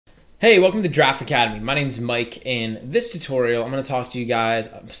Hey, welcome to Draft Academy. My name is Mike. In this tutorial, I'm going to talk to you guys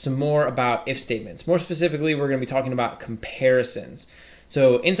some more about if statements. More specifically, we're going to be talking about comparisons.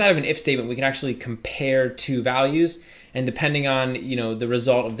 So inside of an if statement, we can actually compare two values, and depending on the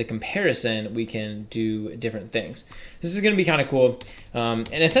result of the comparison, we can do different things. This is going to be kind of cool.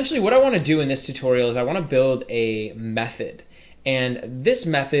 And essentially, what I want to do in this tutorial is I want to build a method. And this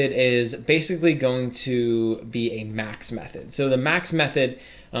method is basically going to be a max method. So the max method,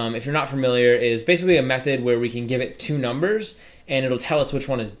 if you're not familiar, is basically a method where we can give it two numbers and it'll tell us which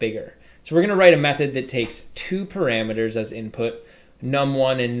one is bigger. So we're going to write a method that takes two parameters as input,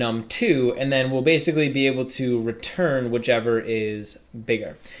 num1 and num2, and then we'll basically be able to return whichever is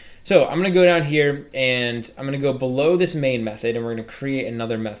bigger. So I'm going to go down here and I'm going to go below this main method and we're going to create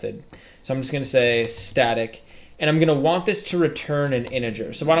another method. So I'm just going to say static, and I'm going to want this to return an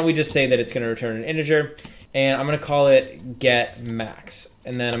integer. So why don't we just say that it's going to return an integer, and I'm going to call it get max.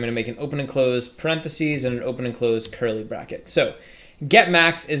 And then I'm going to make an open and close parentheses and an open and close curly bracket. So get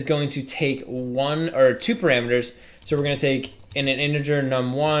max is going to take one or two parameters. So we're going to take an integer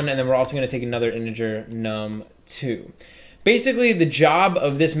num1, and then we're also going to take another integer num2. Basically, the job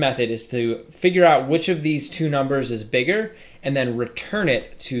of this method is to figure out which of these two numbers is bigger and then return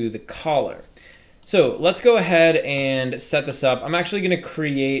it to the caller. So let's go ahead and set this up. I'm actually going to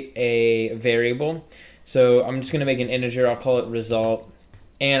create a variable. So I'm just going to make an integer. I'll call it result.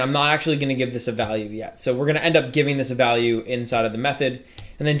 And I'm not actually going to give this a value yet. So we're going to end up giving this a value inside of the method.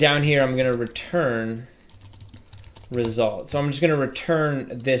 And then down here, I'm going to return result. So I'm just going to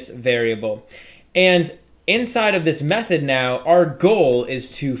return this variable. And inside of this method now, our goal is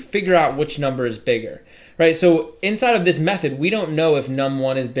to figure out which number is bigger. Right? So inside of this method, we don't know if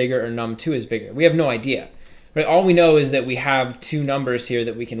num1 is bigger or num2 is bigger. We have no idea. Right? All we know is that we have two numbers here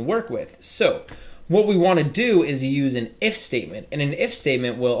that we can work with. So what we want to do is use an if statement, and an if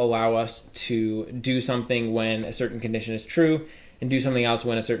statement will allow us to do something when a certain condition is true and do something else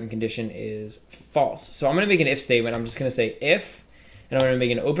when a certain condition is false. So I'm going to make an if statement. I'm just going to say if, and I'm going to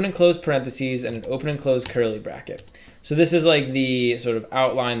make an open and close parentheses and an open and close curly bracket. So this is like the sort of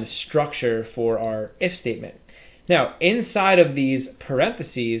outline, the structure for our if statement. Now, inside of these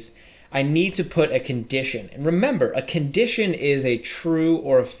parentheses, I need to put a condition. And remember, a condition is a true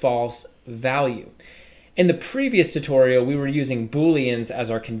or a false value. In the previous tutorial, we were using Booleans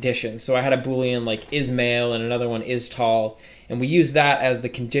as our conditions. So I had a Boolean like is male and another one is tall, and we use that as the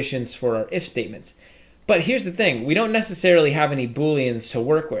conditions for our if statements. But here's the thing, we don't necessarily have any Booleans to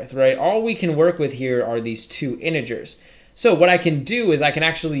work with, right? All we can work with here are these two integers. So what I can do is I can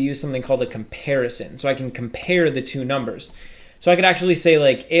actually use something called a comparison. So I can compare the two numbers. So I could actually say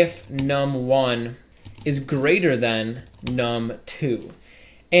like if num1 is greater than num2.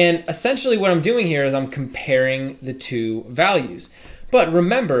 And essentially what I'm doing here is I'm comparing the two values. But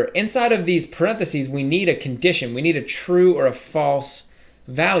remember, inside of these parentheses, we need a condition. We need a true or a false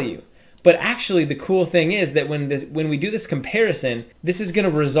value. But actually, the cool thing is that when we do this comparison, this is going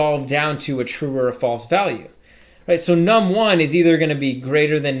to resolve down to a true or a false value. Right? So num1 is either going to be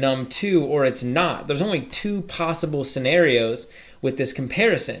greater than num2 or it's not. There's only two possible scenarios with this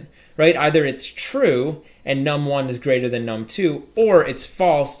comparison. Right? Either it's true and num1 is greater than num2, or it's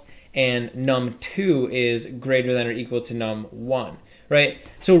false and num2 is greater than or equal to num1. Right?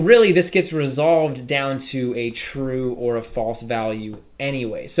 So really, this gets resolved down to a true or a false value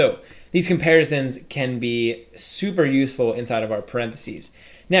anyway. So these comparisons can be super useful inside of our parentheses.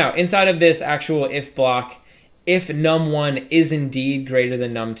 Now, inside of this actual if block, if num1 is indeed greater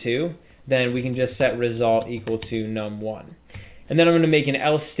than num2, then we can just set result equal to num1. And then I'm going to make an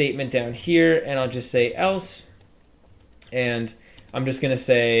else statement down here, and I'll just say else, and I'm just going to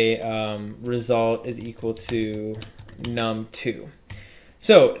say result is equal to num2.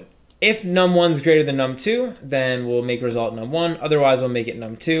 So if num1 is greater than num2, then we'll make result num1. Otherwise, we'll make it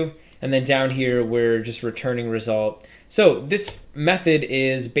num2. And then down here, we're just returning result. So this method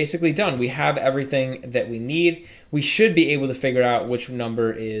is basically done. We have everything that we need. We should be able to figure out which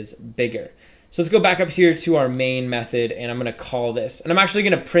number is bigger. So let's go back up here to our main method, and I'm going to call this. And I'm actually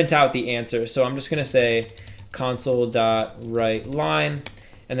going to print out the answer. So I'm just going to say console.writeLine,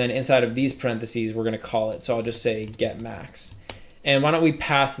 and then inside of these parentheses, we're going to call it. So I'll just say get max. And why don't we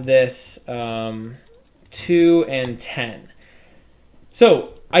pass this 2 and 10.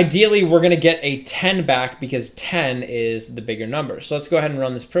 So ideally, we're going to get a 10 back because 10 is the bigger number. So let's go ahead and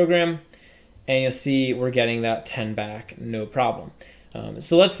run this program, and you'll see we're getting that 10 back, no problem.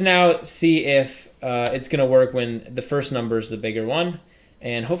 So let's now see if it's going to work when the first number is the bigger one,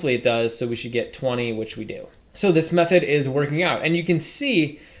 and hopefully it does, so we should get 20, which we do. So this method is working out, and you can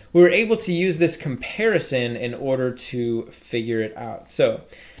see we were able to use this comparison in order to figure it out. So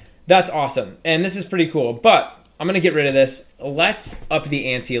That's awesome. And this is pretty cool, but I'm gonna get rid of this. Let's up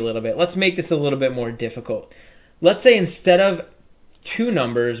the ante a little bit. Let's make this a little bit more difficult. Let's say instead of 2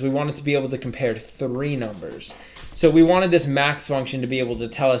 numbers, we wanted to be able to compare 3 numbers. So we wanted this max function to be able to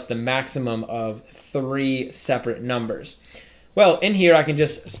tell us the maximum of 3 separate numbers. Well, in here I can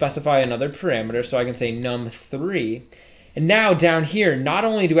just specify another parameter, so I can say num3. And now down here, not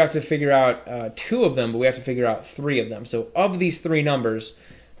only do we have to figure out 2 of them, but we have to figure out 3 of them. So of these 3 numbers,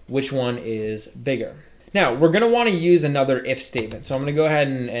 which one is bigger? Now, we're going to want to use another if statement. So I'm going to go ahead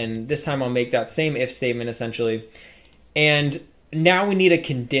and this time I'll make that same if statement essentially. And now we need a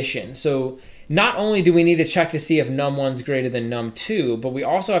condition. So not only do we need to check to see if num1 is greater than num2, but we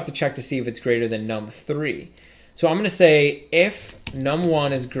also have to check to see if it's greater than num3. So I'm going to say if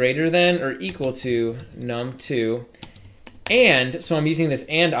num1 is greater than or equal to num2, and so I'm using this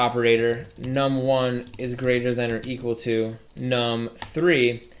and operator, num1 is greater than or equal to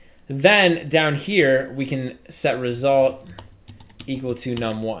num3, then down here we can set result equal to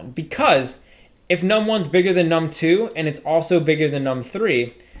num1. Because if num1 is bigger than num2 and it's also bigger than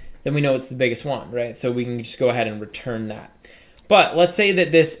num3, then we know it's the biggest one, right? So we can just go ahead and return that. But let's say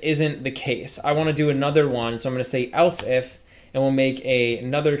that this isn't the case. I want to do another one, so I'm going to say else if, and we'll make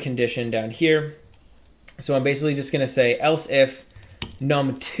another condition down here. So I'm basically just going to say else if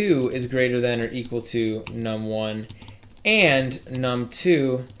num2 is greater than or equal to num1, and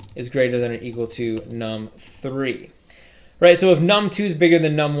num2 is greater than or equal to num3. Right, so if num2 is bigger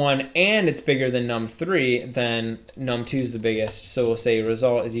than num1 and it's bigger than num3, then num2 is the biggest. So we'll say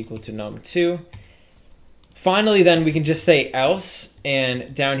result is equal to num2. Finally, then we can just say else,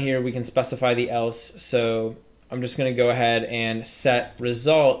 and down here we can specify the else. So I'm just going to go ahead and set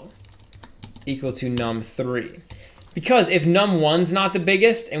result equal to num3. Because if num1's not the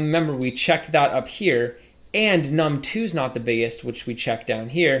biggest, and remember we checked that up here, and num2's not the biggest, which we checked down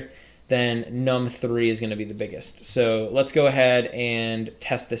here, then num3 is going to be the biggest. So let's go ahead and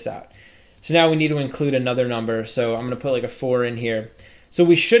test this out. So now we need to include another number. So I'm going to put like a 4 in here. So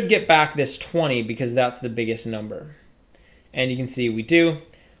we should get back this 20 because that's the biggest number. And you can see we do.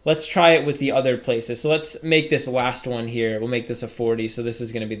 Let's try it with the other places. So let's make this last one here. We'll make this a 40. So this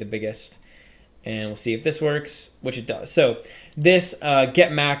is going to be the biggest. And we'll see if this works, which it does. So this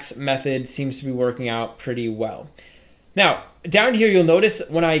getMax method seems to be working out pretty well. Now, down here, you'll notice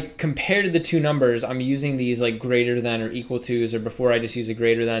when I compared the 2 numbers, I'm using these like greater than or equal to's, or before I just use a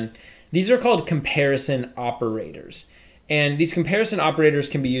greater than. These are called comparison operators. And these comparison operators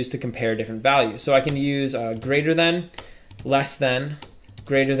can be used to compare different values. So I can use greater than, less than,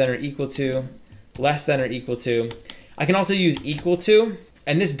 greater than or equal to, less than or equal to. I can also use equal to,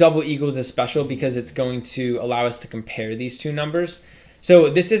 and this double equals is special because it's going to allow us to compare these 2 numbers.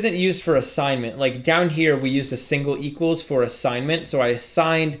 So this isn't used for assignment. Like down here, we used a single equals for assignment. So I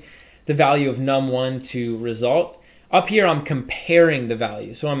assigned the value of num1 to result. Up here, I'm comparing the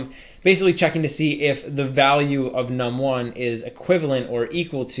value. So I'm basically checking to see if the value of num1 is equivalent or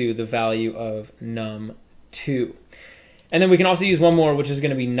equal to the value of num2. And then we can also use one more, which is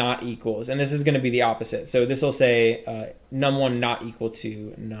going to be not equals. And this is going to be the opposite. So this will say num1 not equal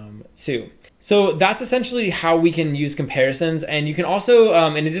to num2. So that's essentially how we can use comparisons. And you can also,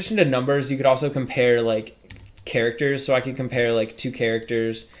 in addition to numbers, you could also compare like characters. So I could compare like 2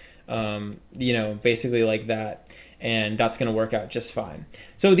 characters, you know, basically like that. And that's going to work out just fine.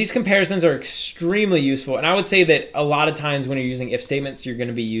 So these comparisons are extremely useful. And I would say that a lot of times when you're using if statements, you're going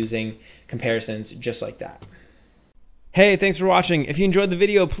to be using comparisons just like that. Hey, thanks for watching. If you enjoyed the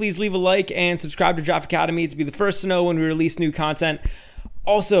video, please leave a like and subscribe to Draft Academy to be the first to know when we release new content.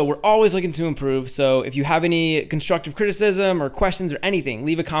 Also, we're always looking to improve, so if you have any constructive criticism or questions or anything,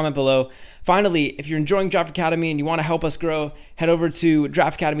 leave a comment below. Finally, if you're enjoying Draft Academy and you want to help us grow, head over to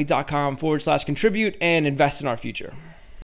draftacademy.com/contribute and invest in our future.